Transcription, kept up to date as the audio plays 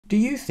Do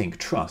you think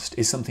trust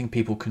is something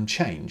people can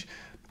change,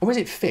 or is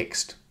it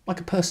fixed, like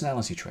a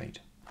personality trait?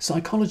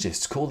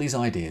 Psychologists call these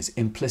ideas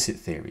implicit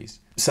theories.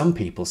 Some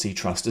people see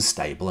trust as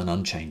stable and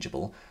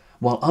unchangeable,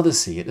 while others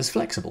see it as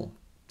flexible,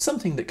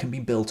 something that can be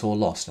built or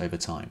lost over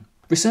time.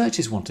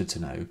 Researchers wanted to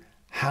know,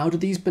 how do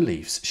these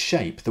beliefs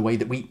shape the way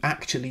that we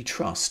actually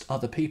trust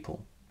other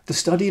people? The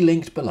study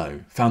linked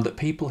below found that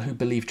people who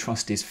believe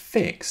trust is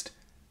fixed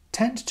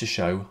tend to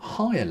show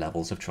higher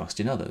levels of trust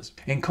in others.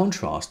 In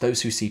contrast,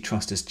 those who see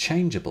trust as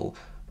changeable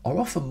are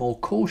often more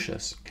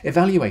cautious,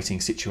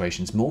 evaluating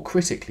situations more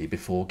critically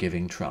before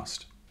giving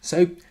trust.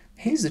 So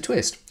here's the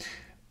twist.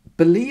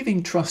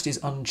 Believing trust is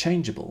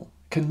unchangeable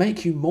can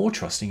make you more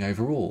trusting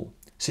overall,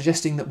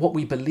 suggesting that what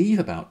we believe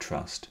about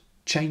trust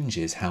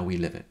changes how we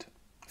live it.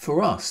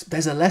 For us,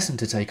 there's a lesson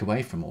to take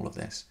away from all of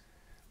this.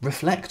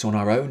 Reflect on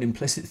our own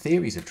implicit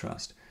theories of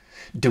trust.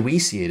 Do we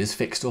see it as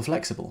fixed or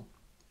flexible?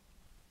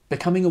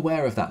 Becoming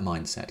aware of that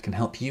mindset can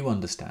help you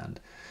understand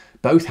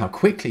both how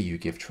quickly you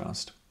give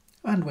trust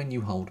and when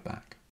you hold back.